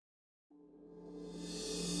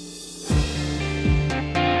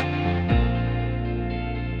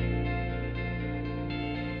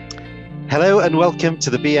Hello and welcome to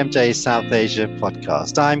the BMJ South Asia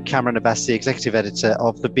podcast. I'm Cameron Abbasi, Executive Editor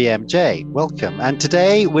of the BMJ. Welcome. And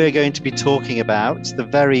today we're going to be talking about the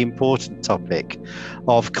very important topic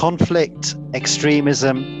of conflict,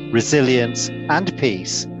 extremism, resilience, and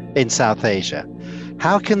peace in South Asia.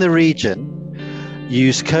 How can the region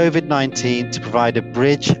use COVID-19 to provide a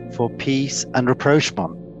bridge for peace and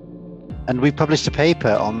rapprochement? And we published a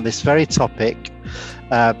paper on this very topic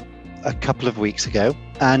a couple of weeks ago,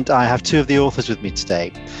 and I have two of the authors with me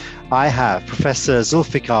today. I have Professor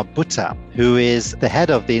Zulfikar Bhutta, who is the head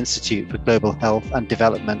of the Institute for Global Health and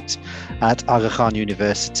Development at Aga Khan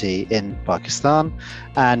University in Pakistan,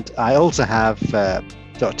 and I also have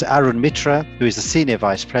Dr. Arun Mitra, who is the Senior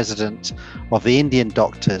Vice President of the Indian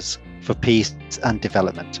Doctors for Peace and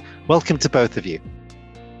Development. Welcome to both of you.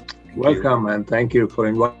 Welcome, and thank you for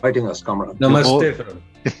inviting us, Kamran. Namaste.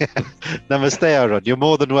 Namaste, Arun. You're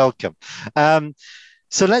more than welcome.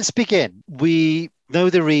 So let's begin. We know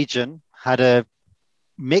the region had a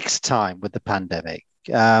mixed time with the pandemic,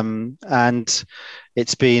 and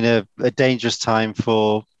it's been a dangerous time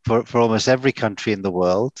for almost every country in the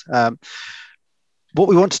world. What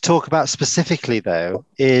we want to talk about specifically, though,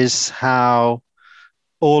 is how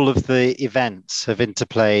all of the events have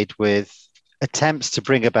interplayed with attempts to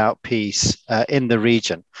bring about peace in the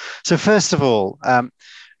region. So first of all,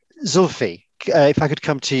 Zulfi, if I could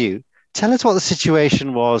come to you, tell us what the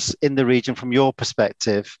situation was in the region from your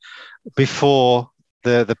perspective before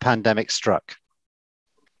the pandemic struck.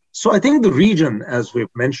 So I think the region, as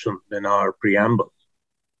we've mentioned in our preamble,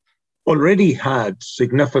 already had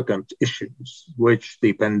significant issues, which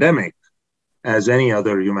the pandemic, as any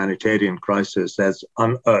other humanitarian crisis, has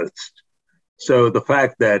unearthed. So the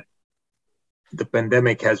fact that the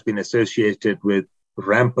pandemic has been associated with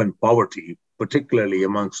rampant poverty, particularly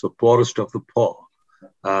amongst the poorest of the poor,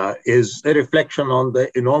 is a reflection on the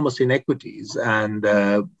enormous inequities and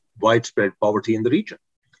widespread poverty in the region.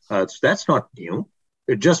 So that's not new.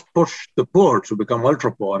 It just pushed the poor to become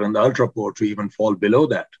ultra poor and the ultra poor to even fall below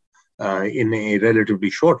that in a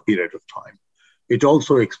relatively short period of time. It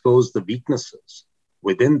also exposed the weaknesses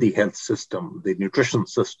within the health system, the nutrition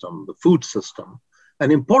system, the food system,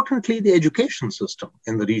 and importantly, the education system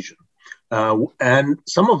in the region. And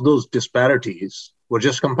some of those disparities were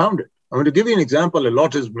just compounded. I'm going to give you an example. A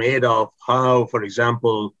lot is made of how, for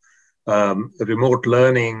example, remote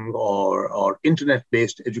learning or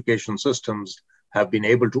internet-based education systems have been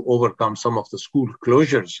able to overcome some of the school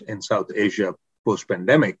closures in South Asia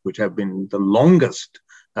post-pandemic, which have been the longest,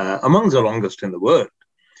 among the longest in the world.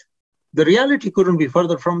 The reality couldn't be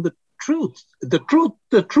further from the truth.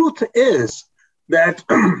 The truth is that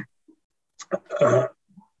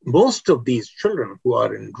most of these children who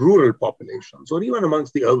are in rural populations or even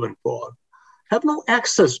amongst the urban poor have no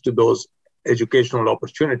access to those educational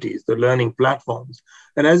opportunities, the learning platforms.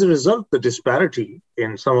 And as a result, the disparity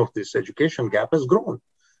in some of this education gap has grown.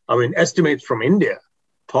 I mean, estimates from India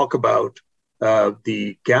talk about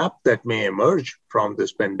the gap that may emerge from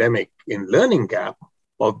this pandemic in learning gap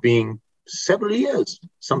of being several years.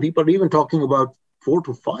 Some people are even talking about 4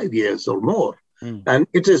 to 5 years or more. And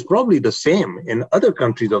it is probably the same in other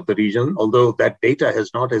countries of the region, although that data has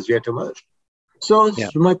not as yet emerged. So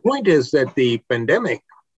my point is that the pandemic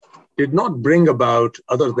did not bring about,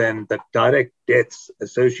 other than the direct deaths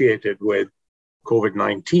associated with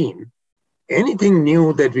COVID-19, anything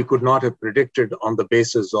new that we could not have predicted on the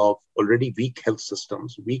basis of already weak health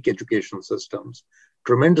systems, weak education systems,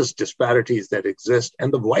 tremendous disparities that exist,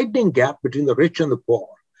 and the widening gap between the rich and the poor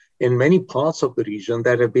in many parts of the region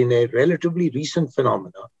that have been a relatively recent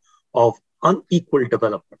phenomena of unequal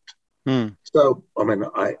development. So, I mean,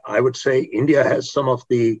 I would say India has some of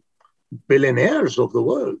the billionaires of the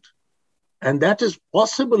world. And that is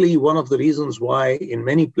possibly one of the reasons why in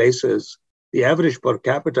many places, the average per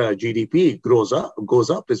capita GDP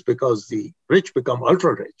goes up is because the rich become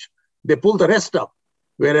ultra rich. They pull the rest up,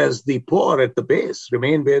 whereas the poor at the base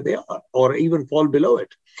remain where they are or even fall below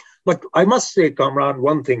it. But I must say, Kamran,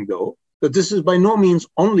 one thing, though, that this is by no means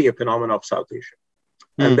only a phenomenon of South Asia.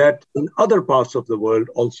 And that in other parts of the world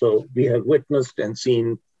also, we have witnessed and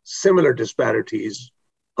seen similar disparities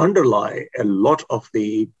underlie a lot of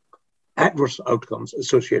the adverse outcomes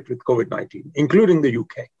associated with COVID-19, including the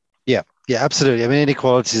UK. Yeah, absolutely. I mean,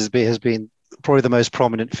 inequality has been probably the most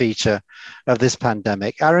prominent feature of this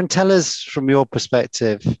pandemic. Arun, tell us from your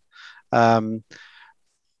perspective,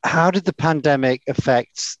 how did the pandemic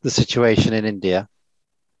affect the situation in India?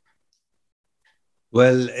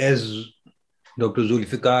 Well, as Dr.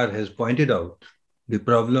 Zulfikar has pointed out, the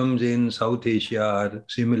problems in South Asia are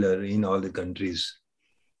similar in all the countries.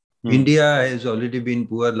 India has already been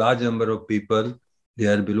poor. Large number of people They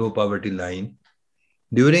are below poverty line.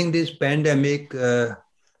 During this pandemic, the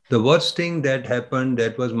worst thing that happened,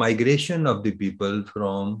 that was migration of the people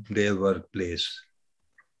from their workplace,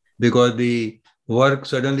 because the work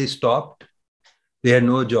suddenly stopped. They had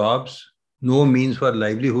no jobs, no means for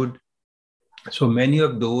livelihood. So many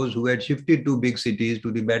of those who had shifted to big cities,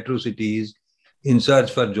 to the metro cities, in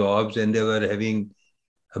search for jobs, and they were having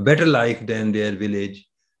a better life than their village,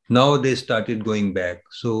 now they started going back.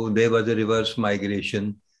 So there was a reverse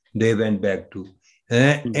migration. They went back to.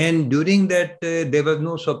 And during that, there was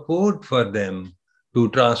no support for them to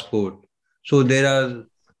transport. So there are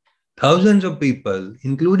thousands of people,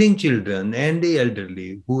 including children and the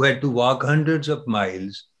elderly, who had to walk hundreds of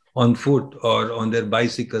miles on foot or on their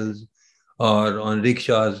bicycles or on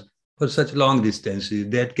rickshaws for such long distances.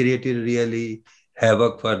 That created really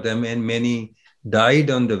havoc for them, and many died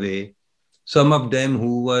on the way. Some of them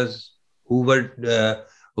who were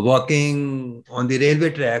walking on the railway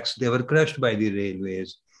tracks, they were crushed by the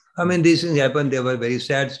railways. I mean, these things happened. They were very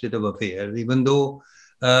sad state of affairs, even though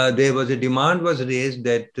there was a demand was raised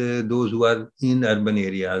that those who are in urban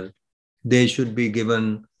areas, they should be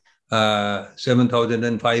given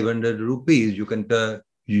 7,500 rupees. You can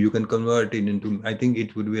convert it into, I think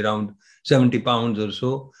it would be around 70 pounds or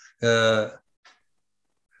so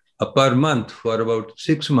per month for about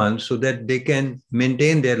 6 months, so that they can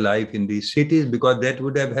maintain their life in these cities, because that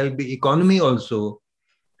would have helped the economy also.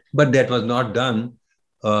 But that was not done.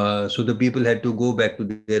 So the people had to go back to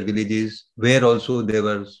their villages, where also there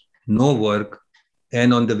was no work,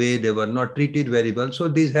 and on the way they were not treated very well. So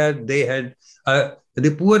the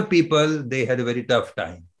poor people, they had a very tough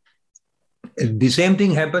time. The same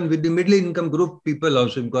thing happened with the middle income group people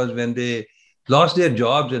also, because when they lost their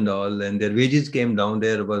jobs and all, and their wages came down,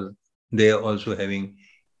 they are also having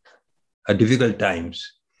difficult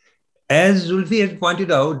times. As Zulfi has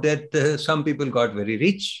pointed out, that some people got very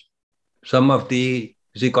rich. Some of the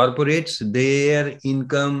corporates, their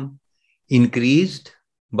income increased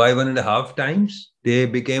by 1.5 times. They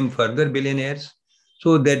became further billionaires.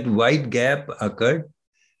 So that wide gap occurred.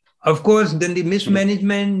 Of course, then the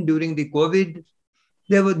mismanagement during the COVID,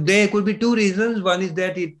 there could be two reasons. One is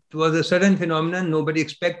that it was a sudden phenomenon. Nobody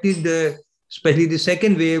expected, especially the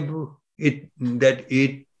second wave, that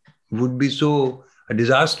it would be so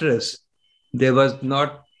disastrous. There was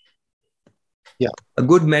not a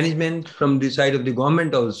good management from the side of the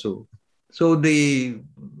government also. So many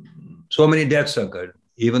deaths occurred.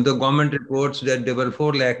 Even the government reports that there were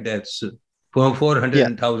 4 lakh deaths,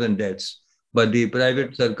 400,000 deaths. But the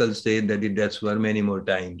private circles say that the deaths were many more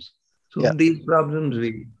times. So these problems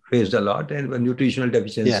we faced a lot, and nutritional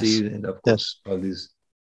deficiencies, and of course all these.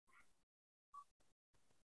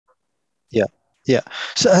 Yeah.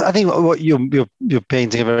 So I think what you're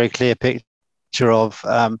painting a very clear picture of,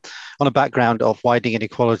 on a background of widening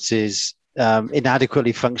inequalities,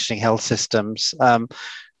 inadequately functioning health systems.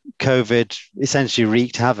 COVID essentially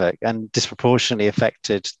wreaked havoc and disproportionately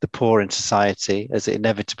affected the poor in society, as it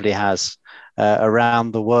inevitably has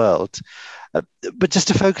around the world. But just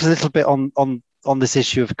to focus a little bit on this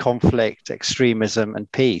issue of conflict, extremism,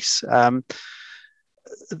 and peace.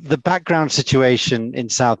 The background situation in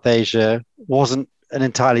South Asia wasn't an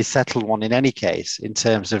entirely settled one in any case in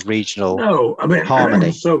terms of regional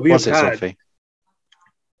harmony. So we've had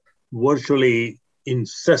virtually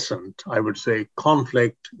incessant, I would say,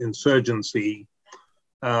 conflict, insurgency,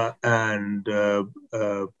 and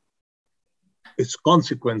its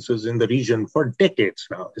consequences in the region for decades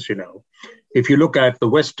now, as you know. If you look at the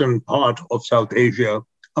western part of South Asia,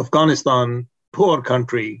 Afghanistan, poor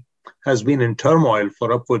country, has been in turmoil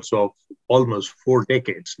for upwards of almost 4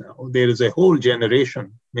 decades now. There is a whole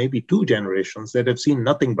generation, maybe 2 generations, that have seen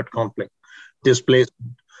nothing but conflict,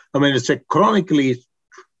 displacement. I mean, it's a chronically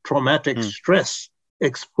traumatic stress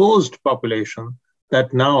exposed population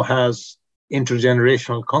that now has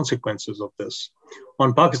intergenerational consequences of this.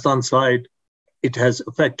 On Pakistan's side, it has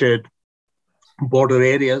affected border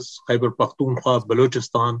areas, Khyber Pakhtunkhwa,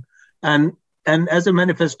 Balochistan, and as a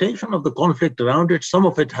manifestation of the conflict around it, some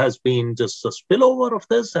of it has been just a spillover of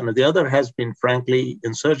this, and the other has been, frankly,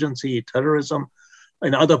 insurgency, terrorism.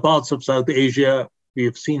 In other parts of South Asia, we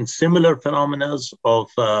have seen similar phenomena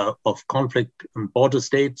of conflict in border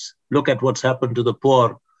states. Look at what's happened to the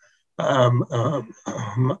poor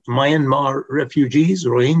Myanmar refugees,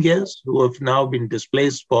 Rohingyas, who have now been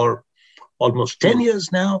displaced for almost 10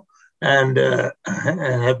 years now and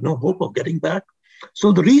have no hope of getting back.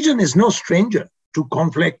 So the region is no stranger to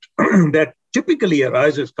conflict that typically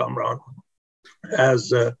arises, Kamran,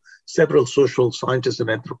 as several social scientists and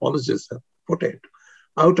anthropologists have put it,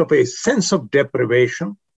 out of a sense of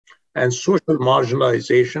deprivation and social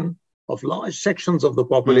marginalization of large sections of the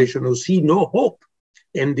population who see no hope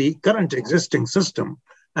in the current existing system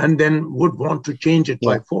and then would want to change it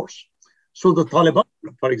by force. So the Taliban,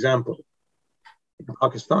 for example, in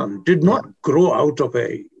Pakistan, did not grow out of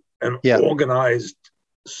an organized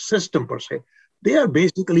system per se. They are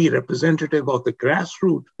basically representative of the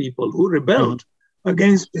grassroots people who rebelled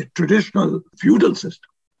against the traditional feudal system.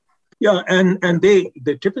 Yeah, and they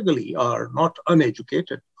typically are not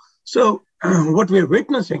uneducated. So what we're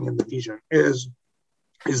witnessing in the region is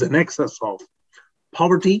an excess of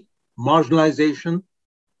poverty, marginalization,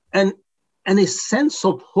 and a sense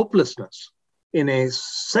of hopelessness in a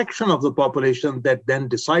section of the population that then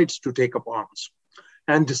decides to take up arms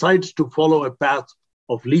and decides to follow a path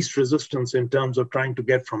of least resistance in terms of trying to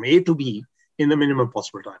get from A to B in the minimum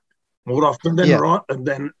possible time. More often than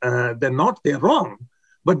not, they're wrong.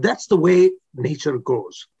 But that's the way nature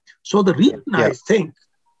goes. So the region, I think,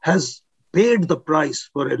 has paid the price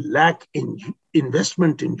for a lack in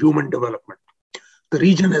investment in human development. The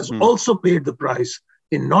region has also paid the price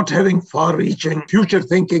in not having far-reaching,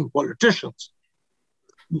 future-thinking politicians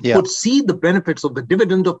who would see the benefits of the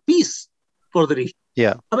dividend of peace for the region.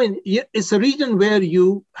 I mean, it's a region where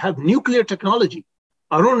you have nuclear technology.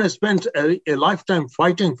 Arun has spent a lifetime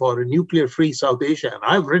fighting for a nuclear-free South Asia, and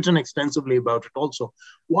I've written extensively about it also.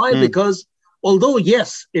 Why? Because although,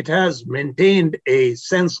 yes, it has maintained a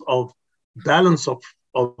sense of balance of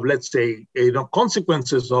let's say,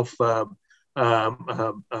 consequences of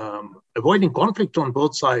avoiding conflict on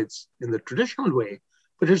both sides in the traditional way,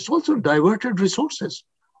 but it's also diverted resources.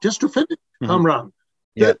 Just to finish, Kamran,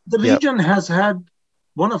 the region has had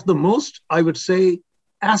one of the most, I would say,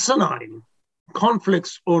 asinine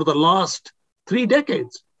conflicts over the last 3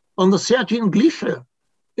 decades on the Siachen Glacier.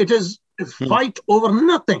 It is a fight over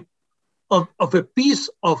nothing, of a piece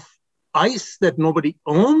of ice that nobody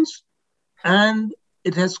owns, and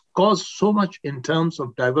it has caused so much in terms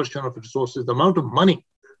of diversion of resources. The amount of money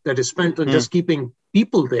that is spent on just keeping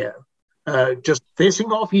people there, just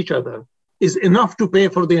facing off each other, is enough to pay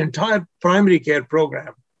for the entire primary care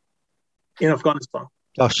program in Afghanistan.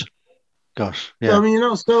 Gosh. I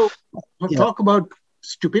mean, so talk about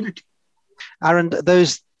stupidity. Aaron,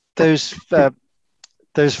 those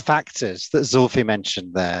factors that Zulfi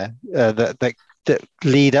mentioned there that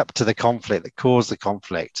lead up to the conflict, that cause the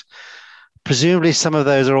conflict, presumably some of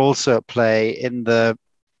those are also at play in the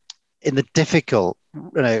difficult,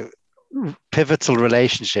 pivotal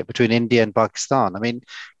relationship between India and Pakistan. I mean,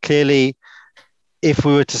 clearly, if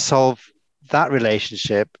we were to solve that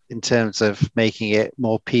relationship in terms of making it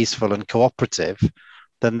more peaceful and cooperative,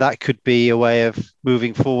 then that could be a way of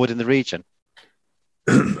moving forward in the region.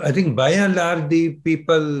 I think by and large, the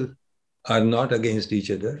people are not against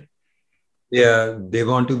each other. Yeah, they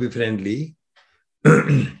want to be friendly.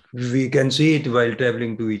 We can see it while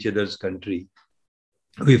traveling to each other's country.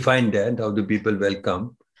 We find that how the people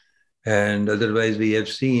welcome. And otherwise, we have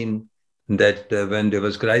seen that when there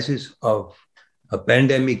was crisis of a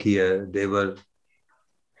pandemic here, there were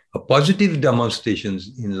positive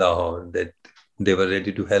demonstrations in Lahore that they were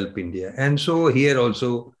ready to help India. And so here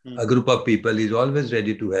also, a group of people is always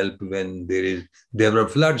ready to help when there were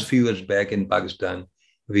floods few years back in Pakistan.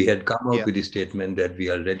 We had come out with a statement that we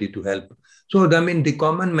are ready to help. So, I mean, the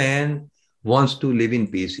common man wants to live in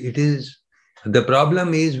peace. The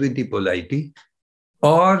problem is with the polity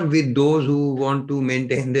or with those who want to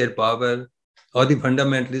maintain their power, or the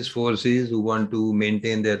fundamentalist forces who want to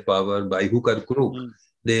maintain their power by hook or crook.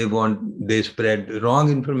 They spread wrong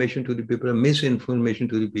information to the people, misinformation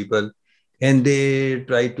to the people, and they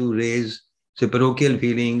try to raise parochial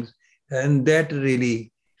feelings, and that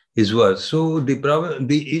really is worse. So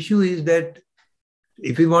the issue is that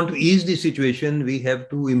if we want to ease the situation, we have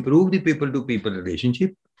to improve the people-to-people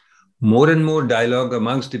relationship, more and more dialogue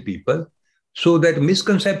amongst the people, so that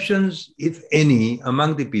misconceptions, if any,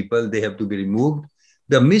 among the people, they have to be removed.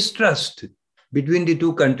 The mistrust between the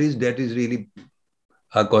two countries, that is really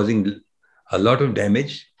causing a lot of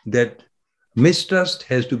damage. That mistrust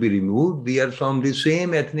has to be removed. We are from the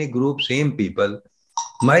same ethnic group, same people.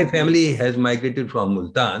 My family has migrated from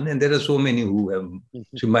Multan, and there are so many who have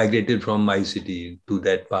migrated from my city to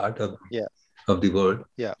that part of the world.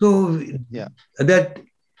 So that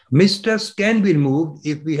mistrust can be removed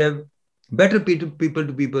if we have better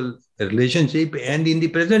people-to-people relationship. And in the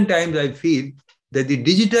present times, I feel that the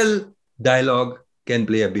digital dialogue can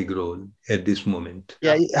play a big role at this moment.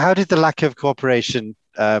 How did the lack of cooperation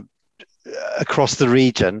across the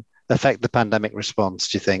region affect the pandemic response,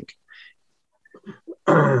 do you think?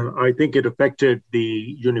 I think it affected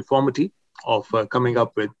the uniformity of coming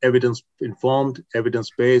up with evidence-informed,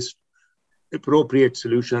 evidence-based, appropriate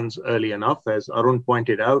solutions early enough. As Arun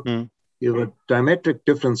pointed out, You had diametric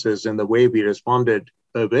differences in the way we responded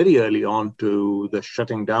very early on to the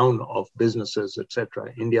shutting down of businesses,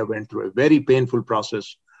 etc. India went through a very painful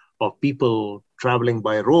process of people traveling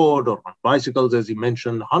by road or on bicycles, as you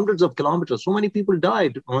mentioned, hundreds of kilometers. So many people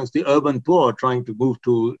died amongst the urban poor trying to move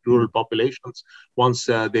to rural populations once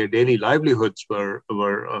their daily livelihoods were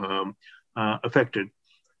affected.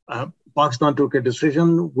 Pakistan took a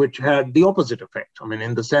decision which had the opposite effect. I mean,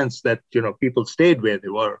 in the sense that, people stayed where they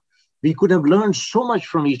were. We could have learned so much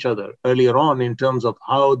from each other earlier on in terms of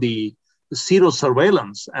how the zero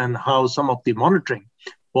surveillance and how some of the monitoring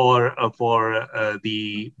for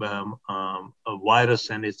the virus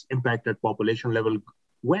and its impact at population level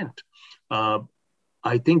went.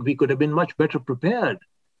 I think we could have been much better prepared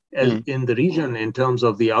in the region in terms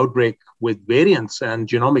of the outbreak with variants and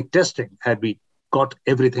genomic testing had we got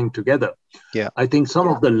everything together. Yeah, I think some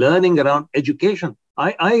of the learning around education,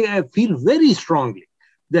 I feel very strongly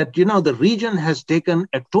that, the region has taken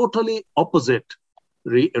a totally opposite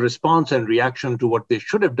response and reaction to what they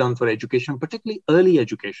should have done for education, particularly early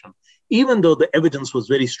education, even though the evidence was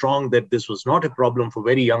very strong that this was not a problem for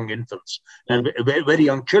very young infants and very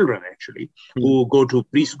young children, actually, who go to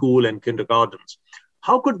preschool and kindergartens.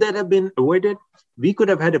 How could that have been avoided? We could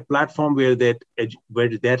have had a platform where that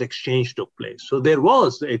exchange took place. So there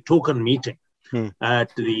was a token meeting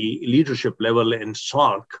at the leadership level in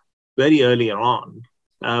SAARC very early on,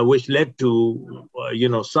 which led to,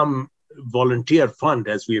 some volunteer fund,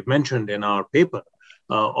 as we have mentioned in our paper,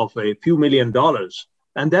 of a few $1 million.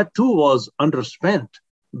 And that too was underspent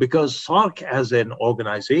because SAARC as an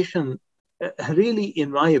organization really,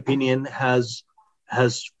 in my opinion, has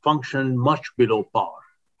functioned much below par.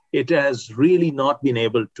 It has really not been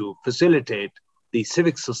able to facilitate the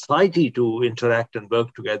civic society to interact and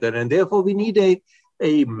work together. And therefore, we need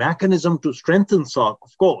a mechanism to strengthen SAARC,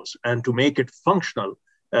 of course, and to make it functional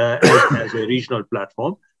as a regional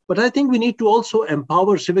platform. But I think we need to also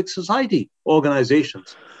empower civic society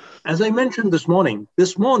organizations. As I mentioned this morning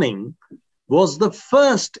was the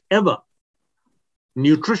first ever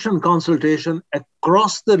nutrition consultation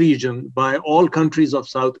across the region by all countries of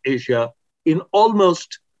South Asia in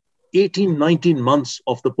almost 18, 19 months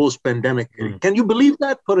of the post-pandemic period. Can you believe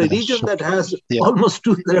that for a region that has almost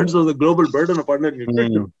 2/3 of the global burden of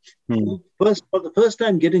undernutrition? For the first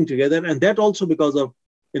time getting together, and that also because of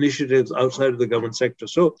initiatives outside of the government sector.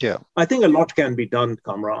 So I think a lot can be done,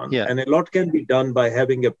 Kamran, and a lot can be done by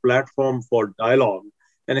having a platform for dialogue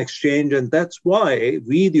and exchange. And that's why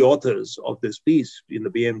we, the authors of this piece in the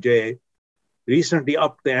BMJ, recently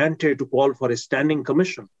upped the ante to call for a standing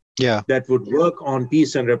commission that would work on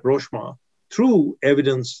peace and rapprochement through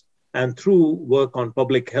evidence and through work on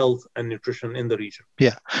public health and nutrition in the region.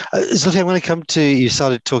 Zalfi, I'm going to come to, you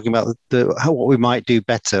started talking about what we might do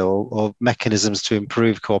better or mechanisms to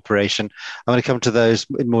improve cooperation. I'm going to come to those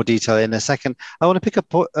in more detail in a second. I want to pick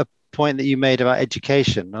up a point that you made about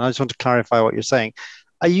education, and I just want to clarify what you're saying.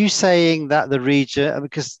 Are you saying that the region,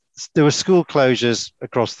 because there were school closures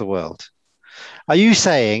across the world, are you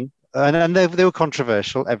saying, and they were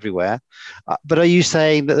controversial everywhere, but are you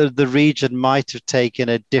saying that the region might have taken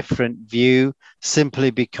a different view simply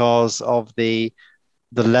because of the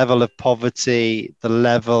level of poverty, the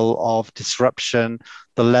level of disruption,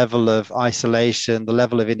 the level of isolation, the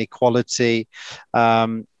level of inequality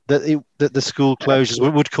that the school closures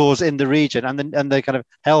would cause in the region, and the kind of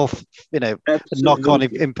health, knock-on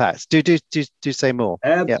impacts? Do say more.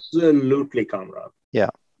 Absolutely, Kamran.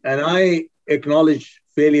 And I acknowledge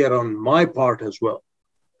failure on my part as well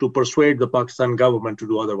to persuade the Pakistan government to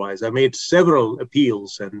do otherwise. I made several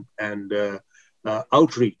appeals and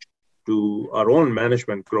outreach to our own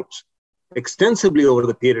management groups extensively over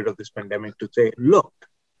the period of this pandemic to say, look,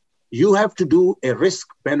 you have to do a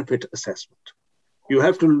risk-benefit assessment. You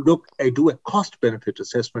have to do a cost-benefit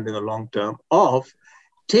assessment in the long term of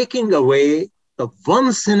taking away the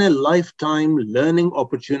once-in-a-lifetime learning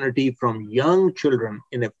opportunity from young children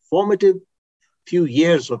in a formative few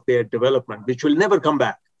years of their development, which will never come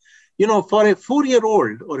back. For a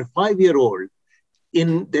 4-year-old or a 5-year-old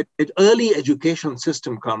in the early education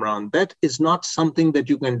system, Kamran, that is not something that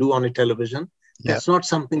you can do on a television. That's not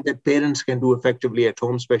something that parents can do effectively at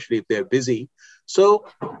home, especially if they're busy. So,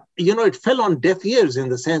 it fell on deaf ears in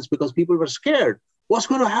the sense because people were scared. What's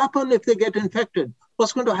going to happen if they get infected?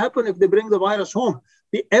 What's going to happen if they bring the virus home?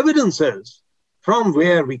 The evidence is, from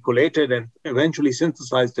where we collated and eventually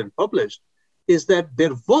synthesized and published, is that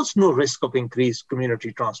there was no risk of increased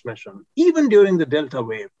community transmission, even during the Delta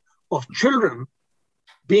wave, of children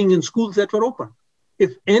being in schools that were open.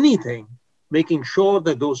 If anything, making sure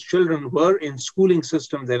that those children were in schooling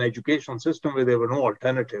systems and educational systems where there were no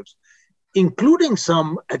alternatives including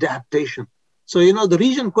some adaptation. So, the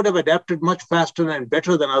region could have adapted much faster and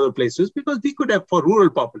better than other places because we could have, for rural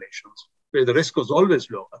populations, where the risk was always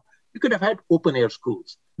lower, we could have had open air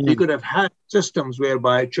schools. We could have had systems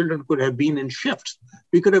whereby children could have been in shifts.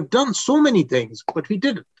 We could have done so many things, but we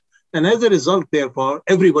didn't. And as a result, therefore,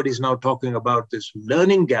 everybody's now talking about this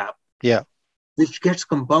learning gap, which gets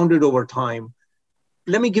compounded over time.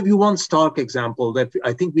 Let me give you one stark example that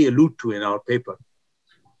I think we allude to in our paper.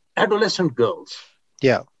 Adolescent girls.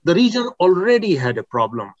 Yeah. The region already had a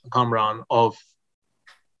problem, Kamran, of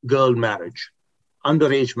girl marriage,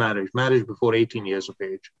 underage marriage before 18 years of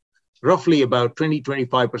age. Roughly about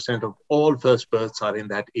 20-25% of all first births are in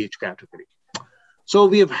that age category. So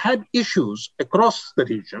we have had issues across the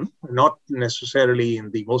region, not necessarily in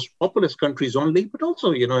the most populous countries only, but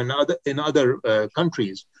also, in other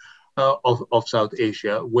countries of South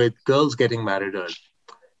Asia with girls getting married early.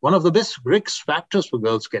 One of the best risk factors for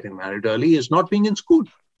girls getting married early is not being in school.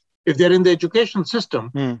 If they're in the education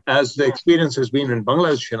system, as the experience has been in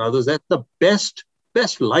Bangladesh and others, that's the best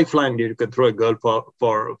lifeline you can throw a girl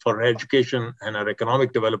for her education and her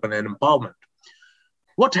economic development and empowerment.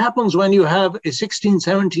 What happens when you have a 16,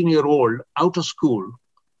 17-year-old out of school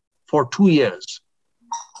for 2 years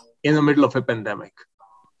in the middle of a pandemic?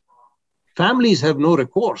 Families have no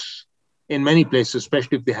recourse in many places,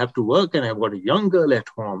 especially if they have to work and have got a young girl at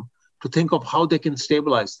home, to think of how they can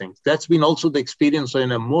stabilize things. That's been also the experience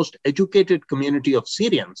in a most educated community of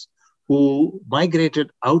Syrians who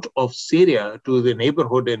migrated out of Syria to the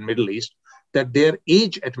neighborhood in Middle East, that their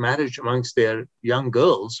age at marriage amongst their young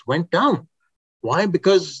girls went down. Why?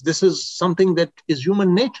 Because this is something that is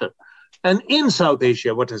human nature. And in South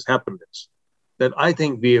Asia, what has happened is that I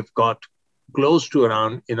think we have got close to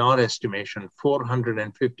around, in our estimation,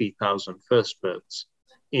 450,000 first births,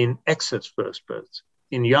 in excess first births,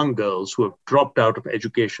 in young girls who have dropped out of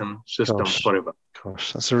education systems forever.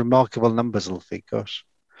 Gosh, that's a remarkable number, Zulfi. Gosh.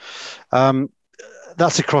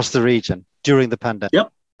 That's across the region during the pandemic.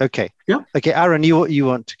 Yep. Okay. Yep. Okay, Aaron, you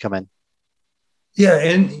want to come in? Yeah,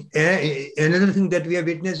 and another thing that we have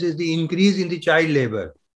witnessed is the increase in the child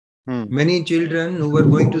labor. Many children who were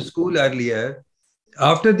going to school earlier,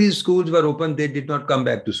 after these schools were open, they did not come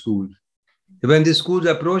back to school. When the schools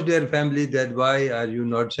approached their family that why are you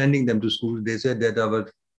not sending them to school, they said that our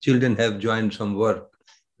children have joined some work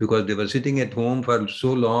because they were sitting at home for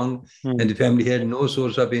so long and the family had no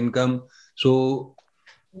source of income. So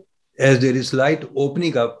as there is slight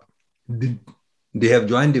opening up, they have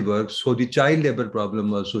joined the work. So the child labor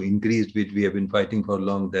problem also increased, which we have been fighting for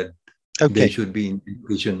long, that they should be in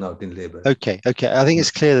education, not in labor. Okay. I think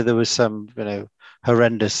it's clear that there was some,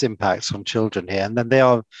 horrendous impacts on children here, and then they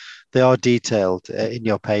are detailed in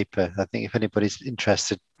your paper. I think if anybody's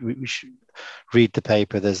interested, we should read the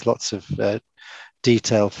paper. There's lots of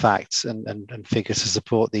detailed facts and figures to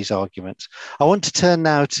support these arguments. I want to turn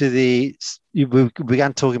now to we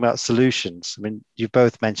began talking about solutions. I mean, you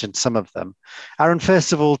both mentioned some of them. Aaron,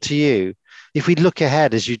 first of all, to you, if we look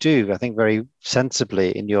ahead, as you do, I think very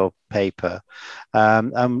sensibly in your paper,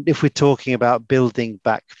 if we're talking about building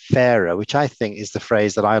back fairer, which I think is the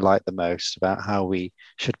phrase that I like the most about how we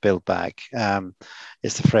should build back,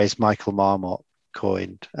 it's the phrase Michael Marmot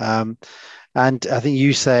coined. And I think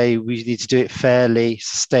you say we need to do it fairly,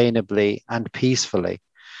 sustainably, and peacefully.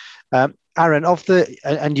 Aaron,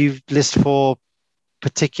 and you list 4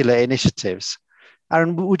 particular initiatives.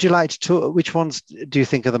 Aaron, would you like to talk? Which ones do you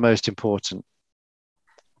think are the most important?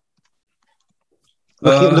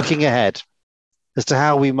 Looking ahead as to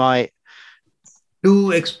how we might.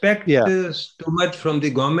 To expect too much from the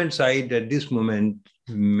government side at this moment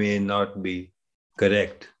may not be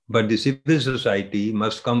correct, but the civil society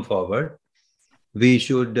must come forward. We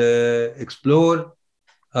should explore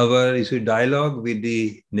our dialogue with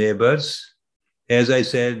the neighbors. As I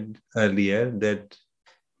said earlier, that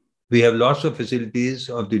we have lots of facilities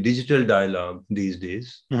of the digital dialogue these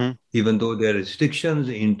days, even though there are restrictions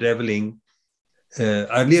in traveling.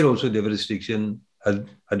 Earlier also there were restrictions, the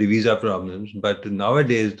visa problems, but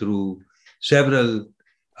nowadays through several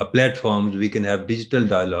platforms, we can have digital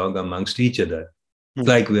dialogue amongst each other,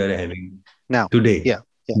 like we are having now today. Yeah.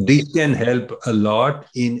 This can help a lot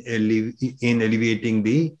in alleviating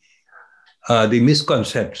the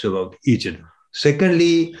misconceptions about each other.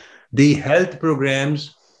 Secondly, the health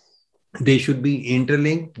programs, they should be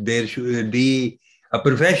interlinked. There should be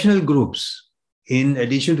professional groups, in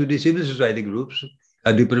addition to the civil society groups.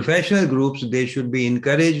 The professional groups, they should be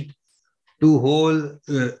encouraged to hold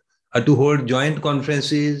joint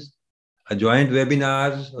conferences, joint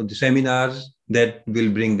webinars, or the seminars that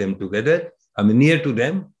will bring them together. I mean, near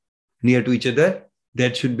to each other.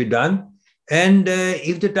 That should be done. And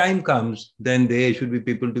if the time comes, then there should be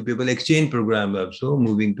people-to-people exchange program also,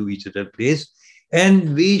 moving to each other place.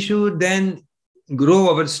 And we should then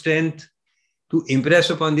grow our strength to impress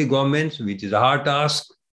upon the governments, which is a hard task,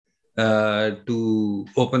 to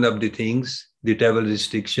open up the things, the travel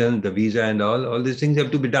restriction, the visa and all these things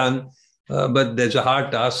have to be done. But there's a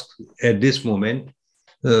hard task at this moment.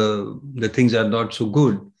 The things are not so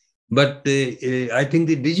good. But I think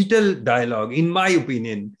the digital dialogue, in my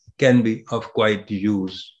opinion, can be of quite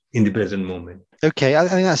use in the present moment. Okay, I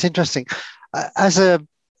think that's interesting. I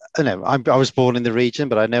was born in the region,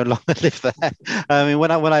 but I no longer live there. I mean,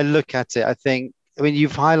 when I look at it,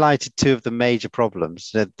 you've highlighted two of the major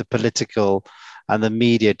problems: the political and the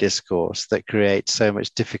media discourse that creates so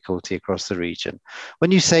much difficulty across the region.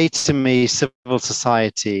 When you say to me, civil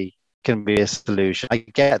society can be a solution, I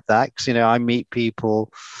get that, because I meet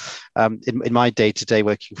people in my day-to-day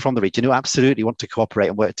working from the region who absolutely want to cooperate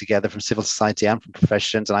and work together, from civil society and from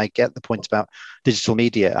professions, and I get the point about digital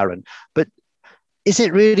media, Arun. But is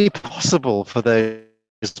it really possible for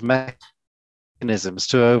those mechanisms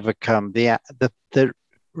to overcome the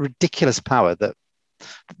ridiculous power that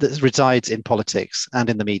resides in politics and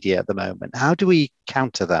in the media at the moment? How do we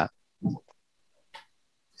counter that?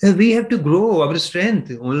 We have to grow our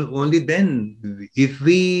strength. Only then, if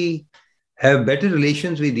we have better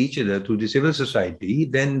relations with each other through the civil society,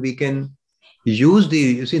 then we can use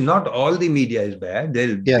not all the media is bad.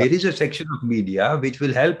 There is a section of media which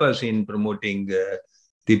will help us in promoting the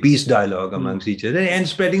peace dialogue amongst each other and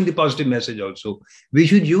spreading the positive message also. We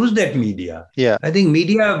should use that media. Yeah. I think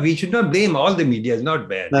media, we should not blame all the media. It's not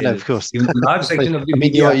bad. No, of course. Even a large section of the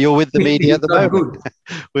media. You're with the media at the moment.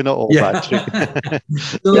 We're not all bad.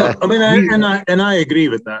 So, I agree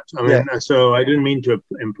with that. So I didn't mean to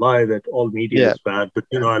imply that all media is bad, but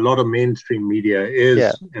a lot of mainstream media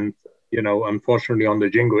is, and unfortunately on the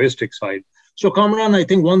jingoistic side. So, Kamran, I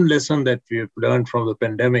think one lesson that we've learned from the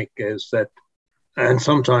pandemic is that, and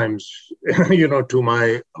sometimes, to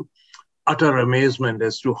my utter amazement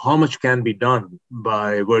as to how much can be done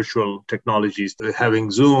by virtual technologies,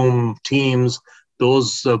 having Zoom, Teams,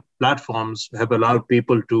 those platforms have allowed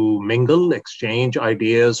people to mingle, exchange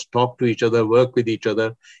ideas, talk to each other, work with each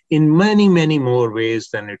other in many, many more ways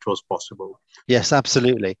than it was possible. Yes,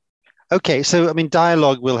 absolutely. Okay, so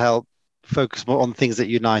dialogue will help focus more on things that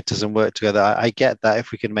unite us and work together. I get that.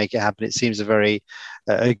 If we can make it happen, it seems a very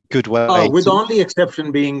good way. With the only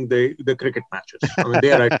exception being the cricket matches.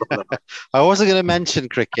 I wasn't going to mention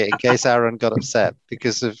cricket in case Arun got upset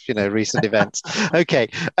because of recent events. Okay,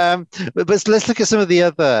 but let's look at some of the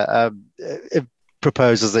other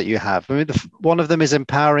proposals that you have. One of them is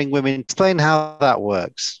empowering women. Explain how that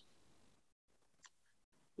works.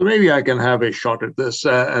 Maybe I can have a shot at this,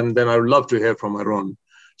 and then I would love to hear from Arun.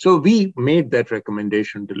 So we made that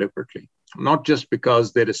recommendation deliberately, not just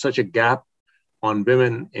because there is such a gap on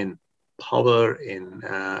women in power, in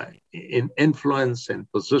influence, in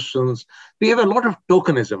positions. We have a lot of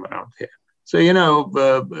tokenism around here. So,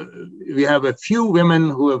 we have a few women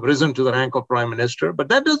who have risen to the rank of prime minister, but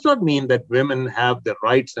that does not mean that women have the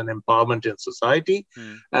rights and empowerment in society.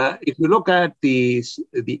 If you look at the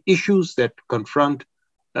issues that confront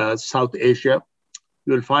South Asia,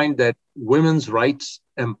 you will find that women's rights,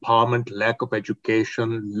 empowerment, lack of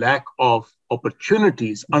education, lack of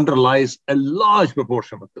opportunities underlies a large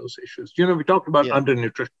proportion of those issues. We talked about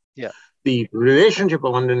undernutrition. Yeah. The relationship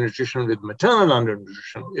of undernutrition with maternal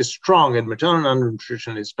undernutrition is strong, and maternal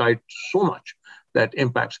undernutrition is tied so much that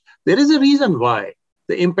impacts. There is a reason why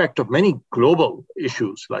the impact of many global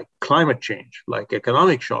issues like climate change, like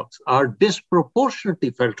economic shocks, are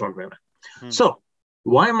disproportionately felt on women. So,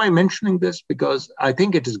 why am I mentioning this? Because I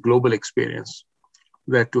think it is global experience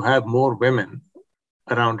that to have more women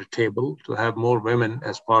around a table, to have more women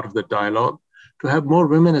as part of the dialogue, to have more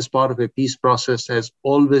women as part of a peace process has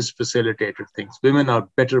always facilitated things. Women are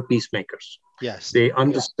better peacemakers. Yes. They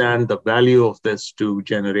understand the value of this to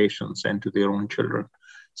generations and to their own children.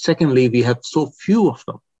 Secondly, we have so few of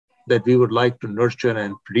them that we would like to nurture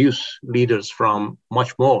and produce leaders from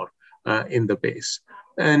much more in the base.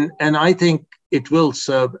 And I think it will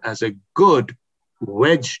serve as a good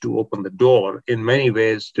wedge to open the door in many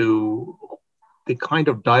ways to the kind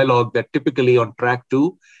of dialogue that typically on track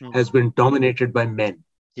 2 has been dominated by men.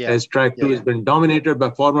 As track 2 has been dominated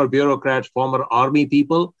by former bureaucrats, former army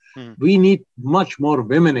people, we need much more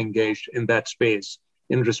women engaged in that space,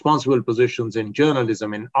 in responsible positions in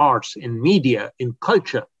journalism, in arts, in media, in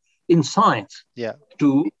culture, in science,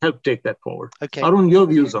 to help take that forward. Okay. Arun, your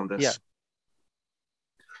views on this?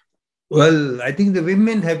 Well, I think the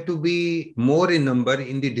women have to be more in number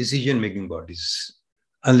in the decision-making bodies.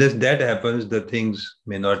 Unless that happens, the things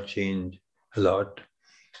may not change a lot.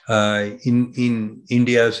 In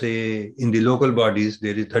India, say, in the local bodies,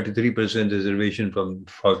 there is 33% reservation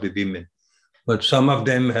for the women. But some of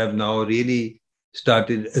them have now really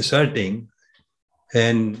started asserting.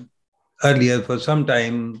 And earlier, for some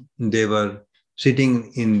time, they were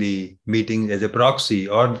sitting in the meeting as a proxy,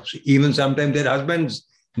 or even sometimes their husbands,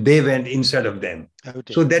 they went instead of them.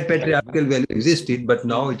 So that patriarchal value existed, but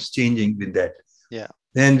now it's changing with that. Yeah.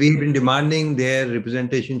 And we've been demanding their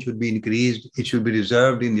representation should be increased. It should be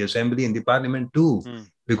reserved in the assembly and the parliament too,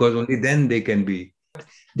 because only then they can be.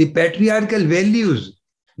 The patriarchal values,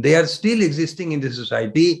 they are still existing in the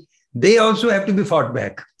society. They also have to be fought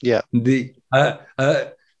back. Yeah. This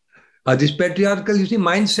patriarchal,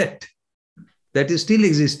 mindset that is still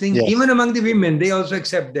existing, even among the women, they also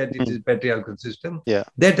accept that it is a patriarchal system. Yeah.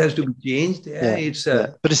 That has to be changed.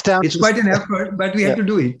 But it's quite an effort, but we have to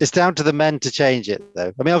do it. It's down to the men to change it,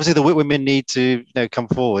 though. I mean, obviously the women need to come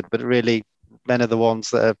forward, but really men are the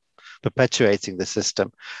ones that are perpetuating the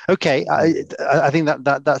system. Okay, I think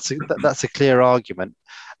that's a clear argument.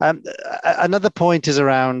 Another point is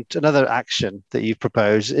around another action that you've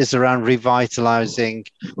proposed is around revitalizing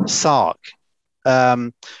SAARC.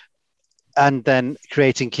 And then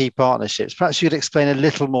creating key partnerships. Perhaps you could explain a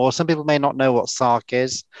little more. Some people may not know what SAARC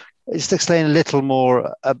is. Just explain a little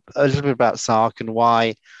more, a little bit about SAARC and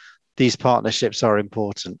why these partnerships are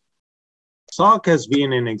important. SAARC has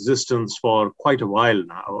been in existence for quite a while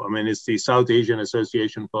now. I mean, it's the South Asian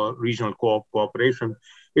Association for Regional Cooperation.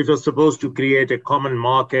 It was supposed to create a common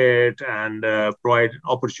market and provide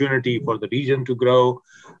opportunity for the region to grow.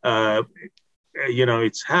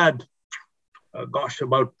 It's had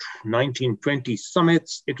about 1920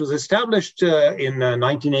 summits. It was established in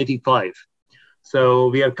 1985. So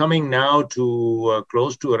we are coming now to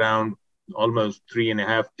close to around almost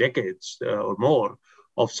 3.5 decades or more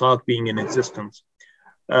of SAARC being in existence.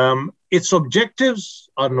 Its objectives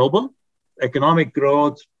are noble: economic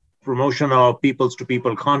growth, promotion of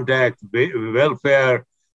peoples-to-people contact, welfare,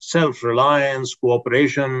 self-reliance,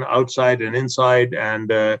 cooperation outside and inside,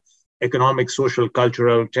 and economic, social,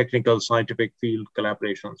 cultural, technical, scientific field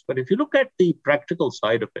collaborations. But if you look at the practical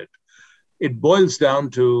side of it, it boils down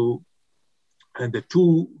to the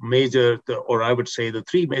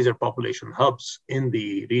three major population hubs in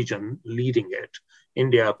the region leading it: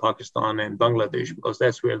 India, Pakistan, and Bangladesh, because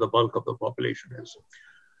that's where the bulk of the population is.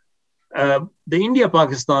 The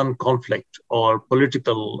India-Pakistan conflict or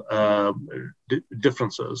political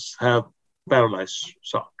differences have paralyzed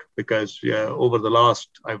SAARC because over the last,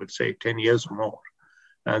 10 years or more,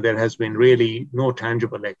 there has been really no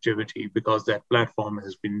tangible activity because that platform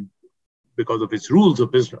has been, because of its rules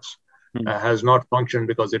of business, has not functioned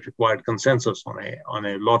because it required consensus on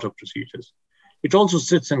a lot of procedures. It also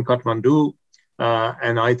sits in Kathmandu,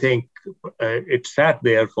 and I think it sat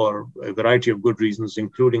there for a variety of good reasons,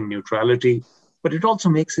 including neutrality, but it also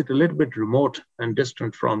makes it a little bit remote and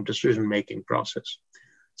distant from decision-making process.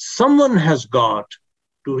 Someone has got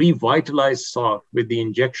to revitalize SAARC with the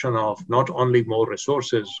injection of not only more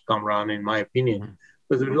resources, Kamran, in my opinion,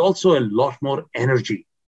 but there is also a lot more energy,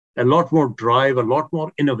 a lot more drive, a lot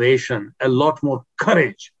more innovation, a lot more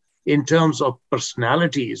courage in terms of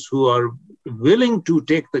personalities who are willing to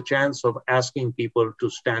take the chance of asking people to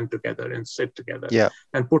stand together and sit together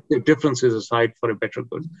and put their differences aside for a better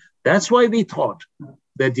good. That's why we thought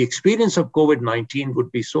that the experience of COVID-19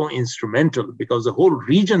 would be so instrumental, because the whole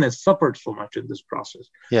region has suffered so much in this process.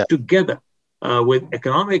 Together with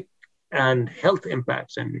economic and health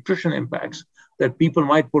impacts and nutrition impacts, that people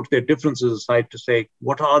might put their differences aside to say,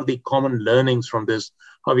 what are the common learnings from this,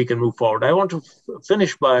 how we can move forward. I want to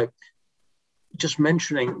finish by just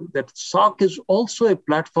mentioning that SAARC is also a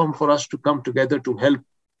platform for us to come together to help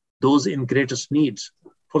those in greatest needs.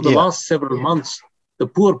 For the last several months, the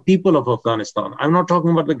poor people of Afghanistan, I'm not talking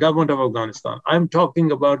about the government of Afghanistan, I'm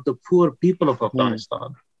talking about the poor people of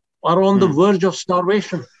Afghanistan, are on the verge of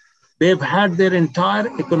starvation. They've had their entire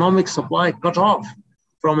economic supply cut off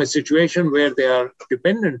from a situation where they are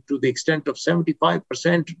dependent to the extent of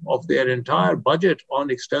 75% of their entire budget on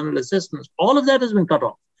external assistance. All of that has been cut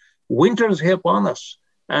off. Winter is here upon us.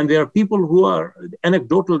 And there are people who are,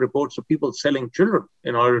 anecdotal reports of people selling children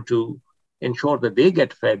in order to ensure that they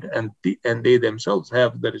get fed and they themselves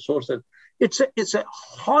have the resources. It's a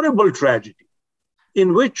horrible tragedy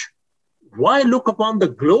in which, why look upon the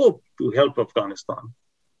globe to help Afghanistan?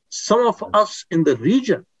 Some of us in the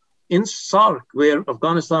region, in SAARC, where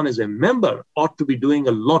Afghanistan is a member, ought to be doing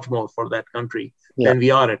a lot more for that country than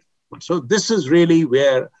we are at. So this is really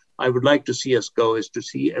where I would like to see us go, is to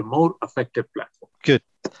see a more effective platform. Good.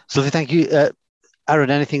 So thank you.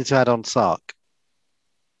 Aaron, anything to add on SAARC?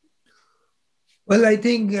 Well, I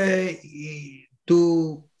think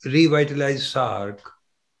to revitalize SAARC,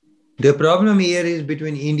 the problem here is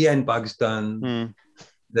between India and Pakistan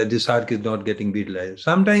that the SAARC is not getting utilized.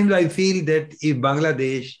 Sometimes I feel that if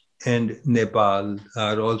Bangladesh and Nepal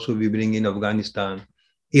are also, we bring in Afghanistan,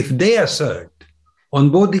 if they assert on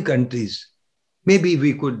both the countries, maybe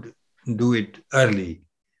we could do it early.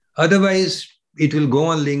 Otherwise, it will go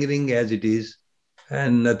on lingering as it is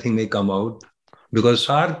and nothing may come out, because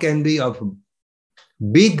SAARC can be of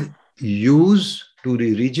big use to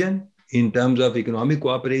the region in terms of economic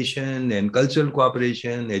cooperation and cultural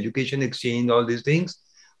cooperation, education exchange, all these things.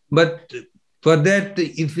 But for that,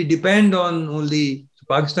 if we depend on only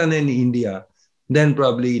Pakistan and India, then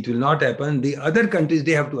probably it will not happen. The other countries,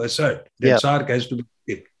 they have to assert that SAARC has to be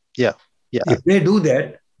active. Yeah. If they do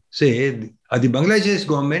that, say, the Bangladesh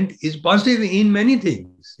government is positive in many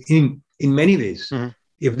things, in many ways. Mm-hmm.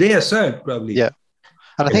 If they assert, probably. Yeah.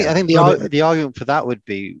 And I think the argument for that would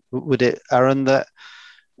it, Arun, that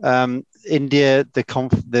India, the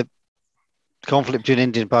conflict between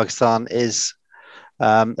India and Pakistan is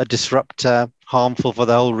a disruptor, harmful for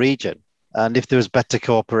the whole region. And if there was better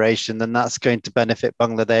cooperation, then that's going to benefit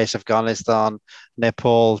Bangladesh, Afghanistan,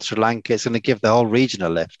 Nepal, Sri Lanka. It's going to give the whole region a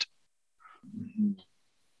lift.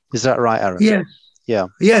 Is that right, Arun? Yes. Yeah.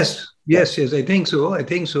 Yes. I think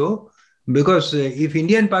so. Because if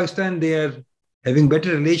India and Pakistan, they are having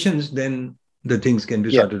better relations, then the things can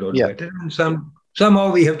be sorted out better. And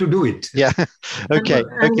somehow we have to do it. Yeah. Okay.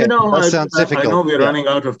 And that sounds difficult. I know we're running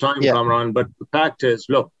out of time, Kamran, but the fact is,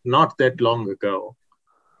 look, not that long ago,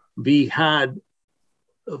 we had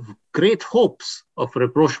great hopes of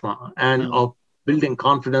rapprochement and of building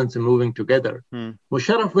confidence and moving together.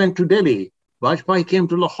 Musharraf went to Delhi. Vajpayee came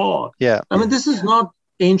to Lahore. Yeah. I mean, this is not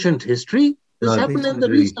ancient history. This happened in the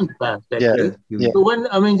recent past, actually. So when,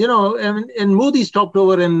 and Modi stopped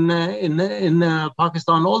over in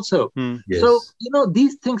Pakistan also. Yes. So,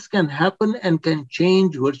 these things can happen and can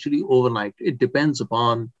change virtually overnight. It depends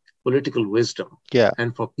upon political wisdom. Yeah.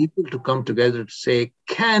 And for people to come together to say,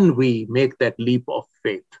 can we make that leap of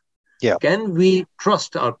faith? Yeah. Can we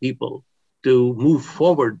trust our people to move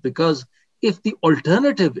forward? Because if the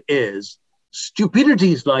alternative is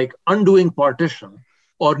stupidities like undoing partition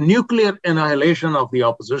or nuclear annihilation of the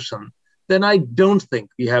opposition, then I don't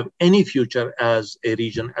think we have any future as a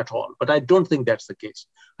region at all. But I don't think that's the case.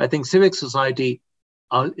 I think civic society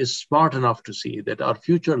is smart enough to see that our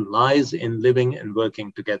future lies in living and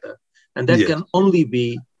working together. And that can only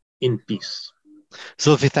be in peace.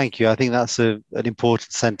 Zulfi, thank you. I think that's an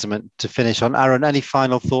important sentiment to finish on. Arun, any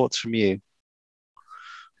final thoughts from you?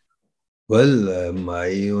 Well, my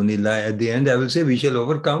only lie at the end, I will say we shall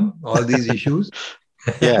overcome all these issues.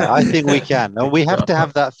 Yeah, I think we can. And we have to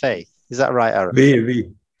have that faith. Is that right, Arun?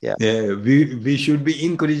 We should be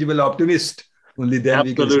incorrigible optimists. Only then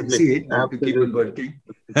we can succeed to keep on working.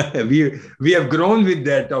 we have grown with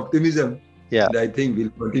that optimism. Yeah. And I think we'll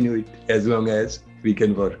continue it as long as we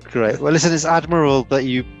can work. Great. Well, listen, it's admirable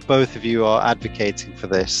that both of you are advocating for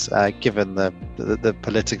this, given the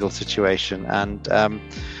political situation. And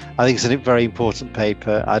I think it's a very important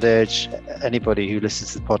paper. I'd urge anybody who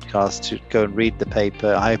listens to the podcast to go and read the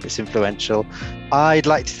paper. I hope it's influential. I'd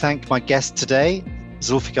like to thank my guests today,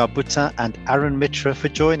 Zulfikar Bhutta and Arun Mitra, for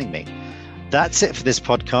joining me. That's it for this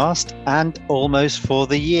podcast and almost for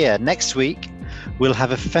the year. Next week, we'll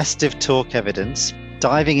have a festive talk evidence,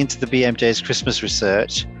 diving into the BMJ's Christmas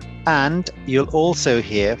research, and you'll also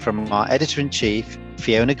hear from our editor-in-chief,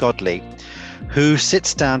 Fiona Godley, who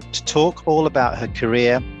sits down to talk all about her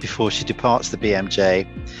career before she departs the BMJ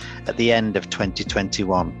at the end of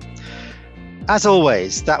 2021. As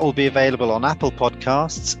always, that will be available on Apple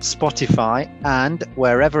Podcasts, Spotify, and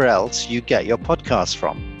wherever else you get your podcasts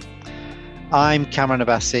from. I'm Kamran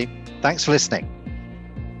Abbasi. Thanks for listening.